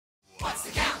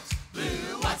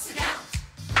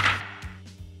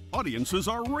Audiences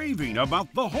are raving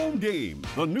about The Home Game,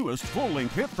 the newest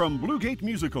full-length hit from Bluegate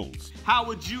Musicals. How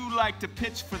would you like to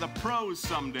pitch for the pros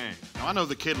someday? Now, I know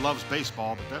the kid loves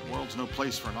baseball, but that world's no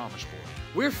place for an Amish boy.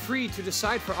 We're free to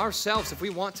decide for ourselves if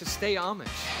we want to stay Amish.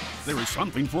 There is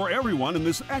something for everyone in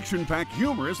this action-packed,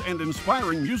 humorous, and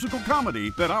inspiring musical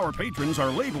comedy that our patrons are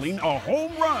labeling a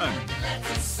home run.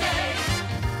 Let's say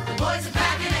the boys are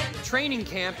packing it. Training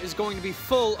camp is going to be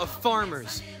full of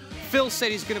farmers. Phil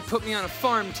said he's going to put me on a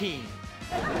farm team.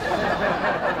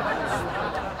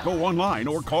 Go online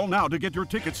or call now to get your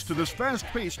tickets to this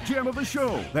fast-paced gem of a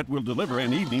show that will deliver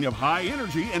an evening of high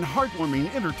energy and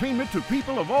heartwarming entertainment to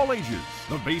people of all ages.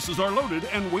 The bases are loaded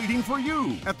and waiting for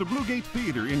you at the Bluegate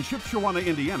Theater in Shipshewana,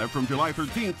 Indiana from July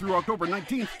 13th through October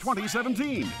 19th,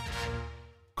 2017.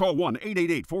 Call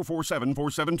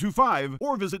 1-888-447-4725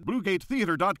 or visit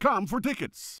BluegateTheater.com for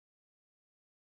tickets.